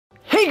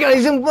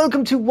Guys, and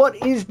welcome to what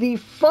is the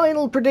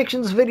final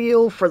predictions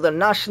video for the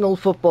National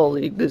Football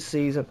League this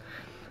season.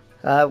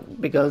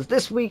 Because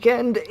this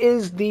weekend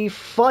is the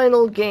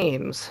final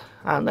games,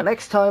 and the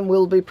next time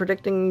we'll be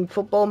predicting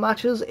football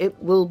matches, it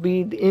will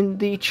be in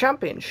the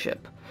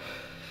Championship.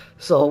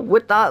 So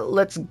with that,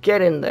 let's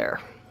get in there.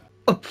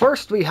 Up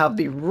first we have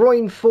the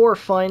Royne 4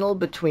 final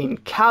between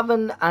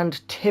Cavan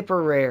and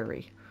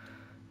Tipperary.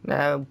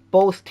 Now,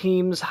 both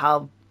teams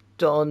have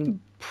done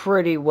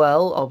pretty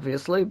well,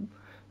 obviously.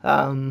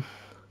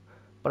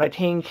 But I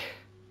think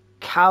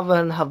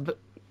Cavan have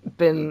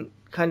been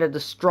kind of the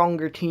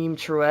stronger team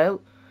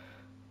throughout.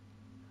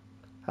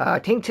 I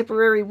think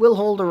Tipperary will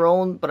hold their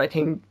own, but I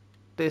think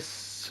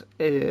this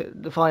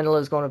the final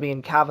is going to be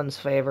in Cavan's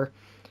favour.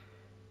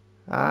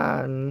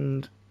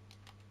 And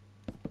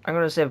I'm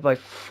going to say by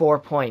 4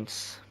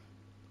 points.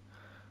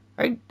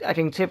 I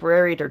think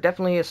Tipperary, they're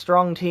definitely a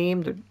strong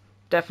team. They're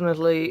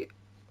definitely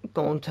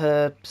going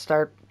to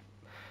start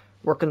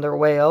working their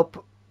way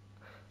up.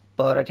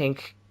 But I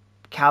think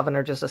Cavan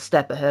are just a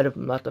step ahead of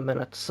them at the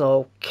minute.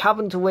 So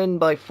Cavan to win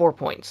by 4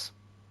 points.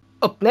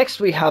 Up next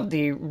we have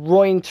the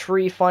Royne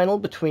 3 final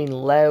between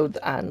Louth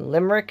and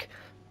Limerick.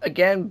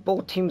 Again,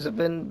 both teams have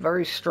been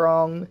very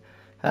strong.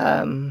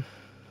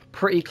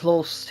 Pretty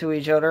close to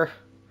each other.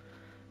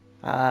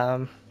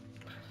 So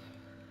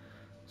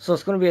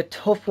it's going to be a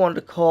tough one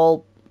to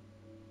call.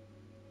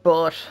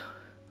 But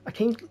I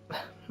think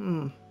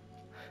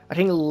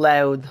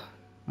Louth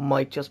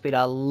might just be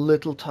that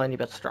little tiny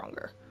bit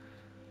stronger.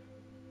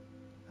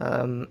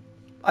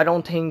 I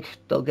don't think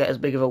they'll get as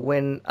big of a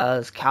win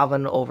as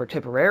Cavan over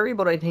Tipperary,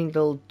 but I think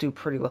they'll do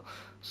pretty well.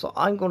 So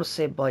I'm going to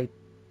say by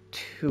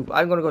 2.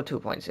 I'm going to go 2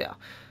 points, yeah.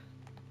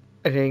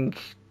 I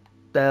think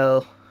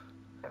they'll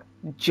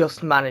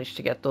just manage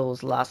to get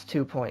those last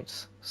 2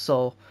 points.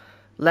 So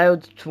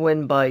Louth to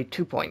win by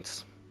 2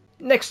 points.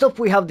 Next up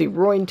we have the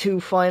Royne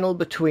 2 final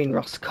between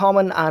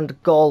Roscommon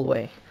and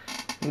Galway.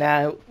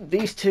 Now,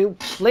 these two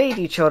played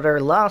each other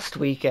last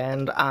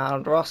weekend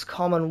and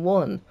Roscommon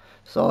won.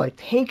 So I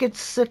think it's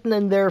sitting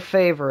in their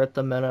favour at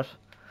the minute.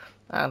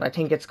 And I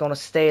think it's going to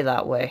stay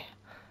that way.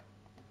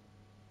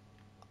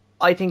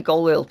 I think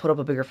Galway will put up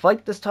a bigger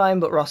fight this time,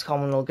 but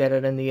Roscommon will get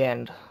it in the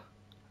end.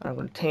 I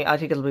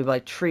think it'll be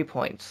by 3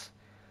 points.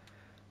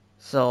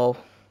 So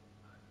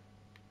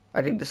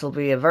I think this will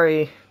be a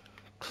very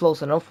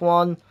close enough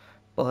one.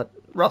 But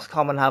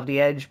Roscommon have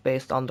the edge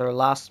based on their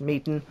last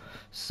meeting.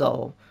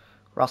 So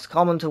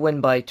Roscommon to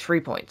win by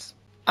 3 points.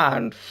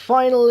 And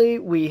finally,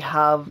 we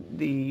have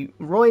the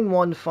Royne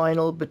 1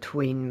 final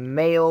between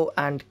Mayo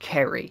and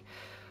Kerry.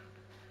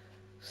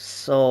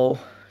 So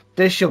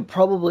this should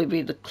probably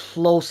be the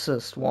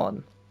closest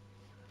one,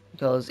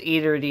 because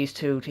either of these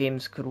two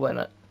teams could win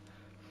it.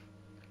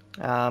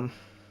 I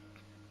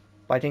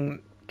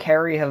think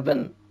Kerry have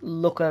been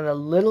looking a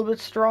little bit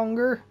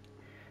stronger,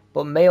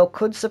 but Mayo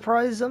could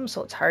surprise them,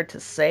 so it's hard to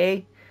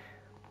say.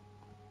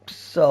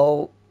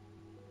 So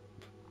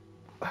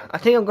I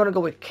think I'm going to go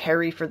with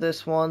Kerry for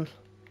this one.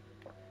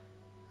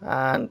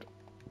 And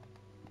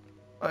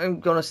I'm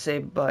going to say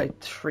by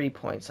 3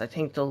 points. I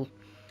think they'll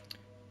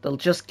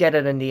just get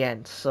it in the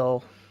end.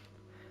 So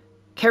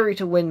Kerry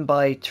to win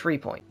by 3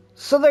 points.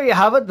 So there you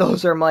have it.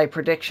 Those are my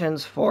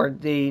predictions for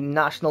the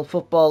National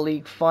Football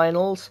League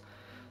finals.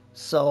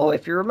 So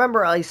if you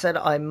remember, I said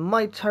I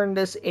might turn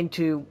this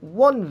into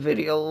one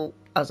video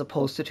as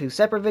opposed to 2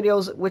 separate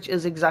videos, which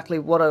is exactly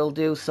what I'll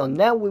do. So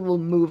now we will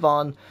move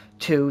on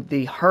to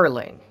the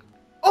hurling.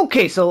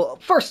 Okay, so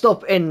first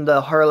up in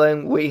the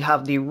hurling, we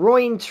have the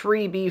Royne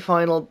 3B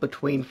final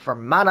between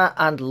Fermanagh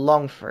and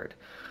Longford.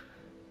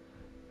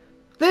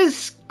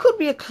 This could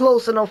be a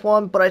close enough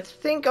one, but I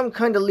think I'm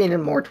kind of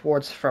leaning more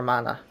towards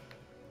Fermanagh.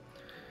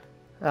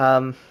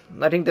 I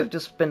think they've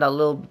just been a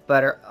little bit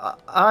better.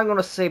 I'm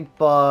going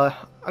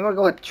to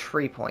go with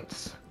 3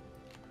 points.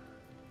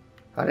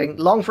 I think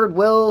Longford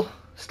will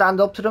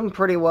stand up to them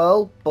pretty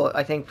well, but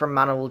I think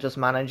Fermanagh will just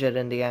manage it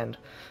in the end.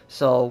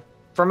 So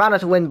Fermanagh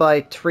to win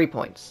by 3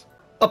 points.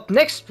 Up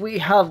next we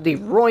have the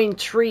Royne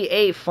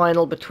 3A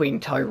final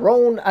between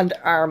Tyrone and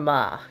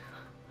Armagh.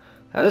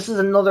 Now this is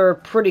another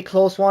pretty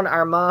close one.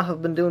 Armagh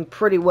have been doing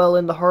pretty well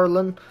in the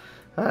hurling,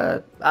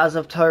 as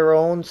of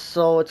Tyrone,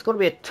 so it's going to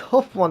be a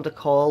tough one to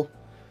call.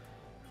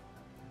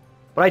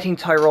 But I think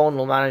Tyrone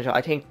will manage it.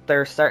 I think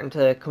they're starting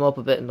to come up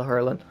a bit in the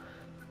hurling.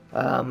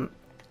 And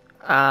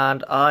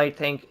I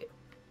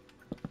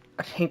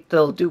think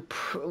they'll do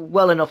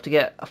well enough to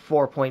get a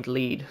 4-point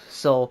lead.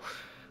 So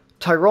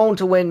Tyrone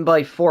to win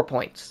by 4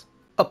 points.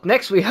 Up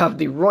next we have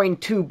the Royne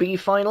 2B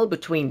final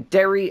between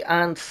Derry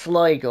and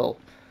Sligo.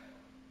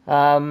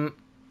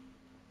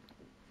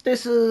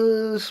 This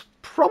is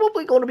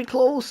probably going to be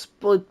close,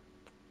 but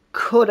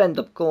could end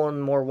up going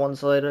more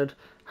one-sided.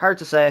 Hard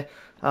to say.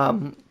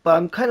 But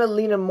I'm kind of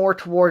leaning more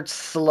towards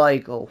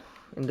Sligo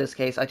in this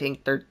case. I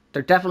think they're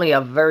definitely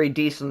a very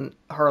decent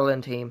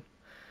hurling team.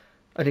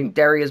 I think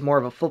Derry is more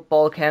of a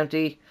football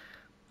county,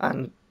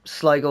 and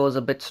Sligo is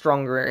a bit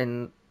stronger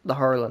in the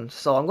hurling.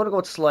 So I'm going to go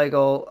with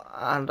Sligo,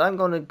 and I'm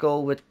going to go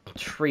with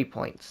 3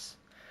 points.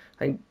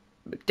 I think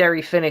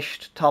Derry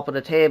finished top of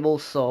the table,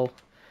 so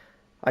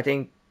I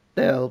think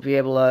they'll be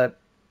able to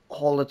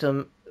hold it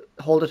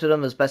to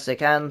them as best they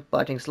can. But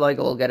I think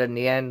Sligo will get it in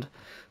the end.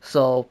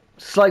 So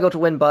Sligo to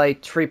win by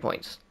 3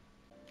 points.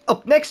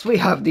 Up next we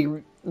have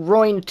the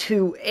Royne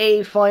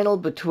 2A final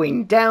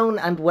between Down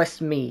and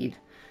Westmeath.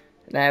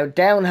 Now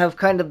Down have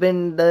kind of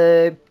been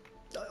the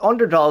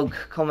underdog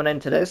coming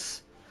into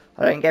this.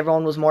 I think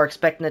everyone was more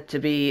expecting it to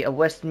be a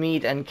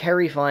Westmeath and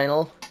Kerry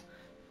final,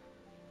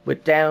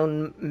 with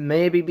Down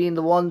maybe being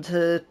the one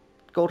to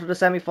go to the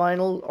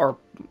semi-final, or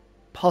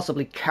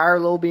possibly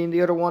Carlow being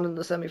the other one in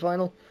the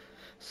semi-final.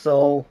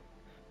 So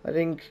I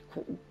think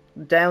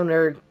Down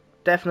are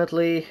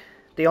definitely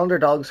the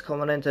underdogs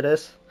coming into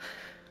this.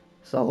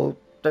 So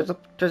there's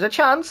a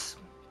chance,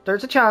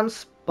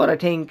 but I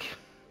think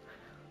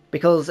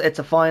because it's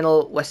a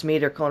final,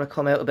 Westmeath are going to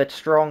come out a bit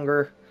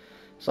stronger.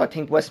 So I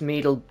think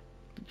Westmeath will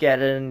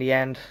get it in the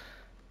end.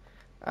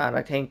 And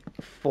I think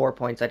 4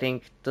 points. I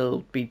think they'll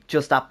be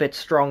just that bit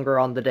stronger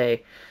on the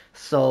day.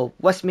 So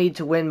Westmeath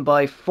to win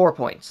by 4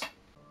 points.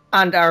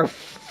 And our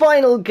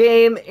final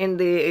game in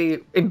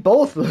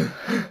both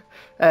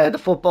the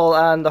football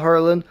and the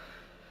hurling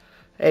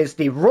is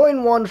the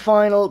Royne 1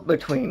 final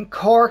between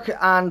Cork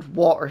and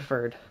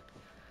Waterford.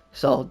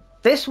 So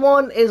this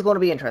one is going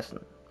to be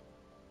interesting,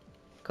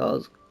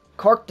 because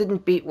Cork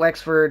didn't beat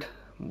Wexford,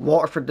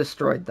 Waterford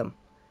destroyed them.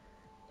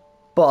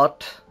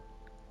 But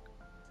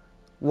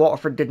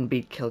Waterford didn't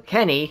beat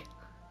Kilkenny,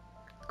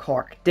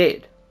 Cork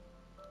did.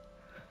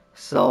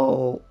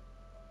 So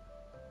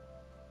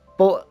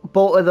both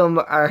of them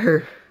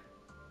are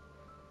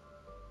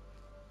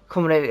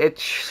coming in. It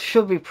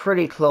should be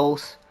pretty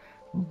close,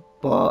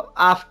 but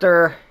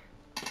after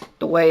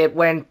the way it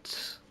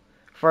went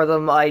for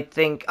them, I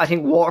think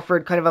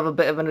Waterford kind of have a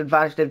bit of an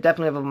advantage. They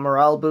definitely have a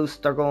morale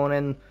boost. They're going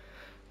in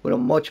with a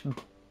much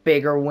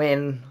bigger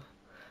win,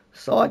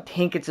 so I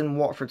think it's in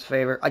Waterford's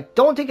favour. I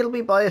don't think it'll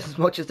be by as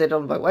much as they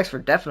done by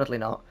Wexford. Definitely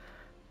not.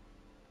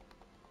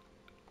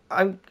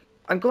 I'm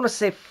going to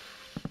say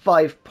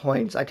 5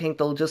 points. I think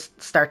they'll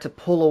just start to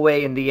pull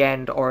away in the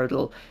end, or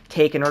it'll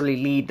take an early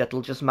lead that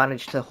they'll just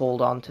manage to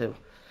hold on to.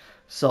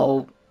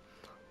 So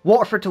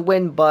Waterford to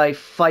win by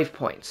 5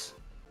 points.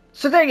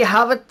 So there you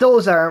have it.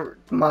 Those are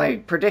my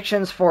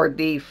predictions for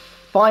the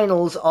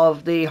finals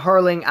of the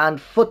hurling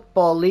and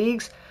football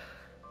leagues.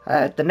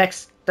 The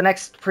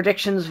next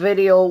predictions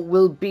video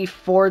will be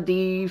for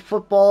the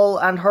football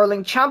and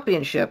hurling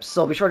championships,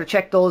 so be sure to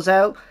check those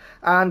out,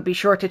 and be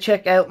sure to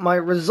check out my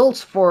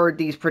results for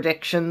these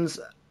predictions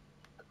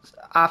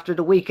after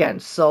the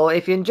weekend. So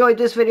if you enjoyed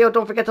this video,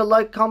 don't forget to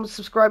like, comment,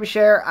 subscribe, and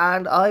share,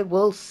 and I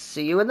will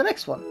see you in the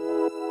next one.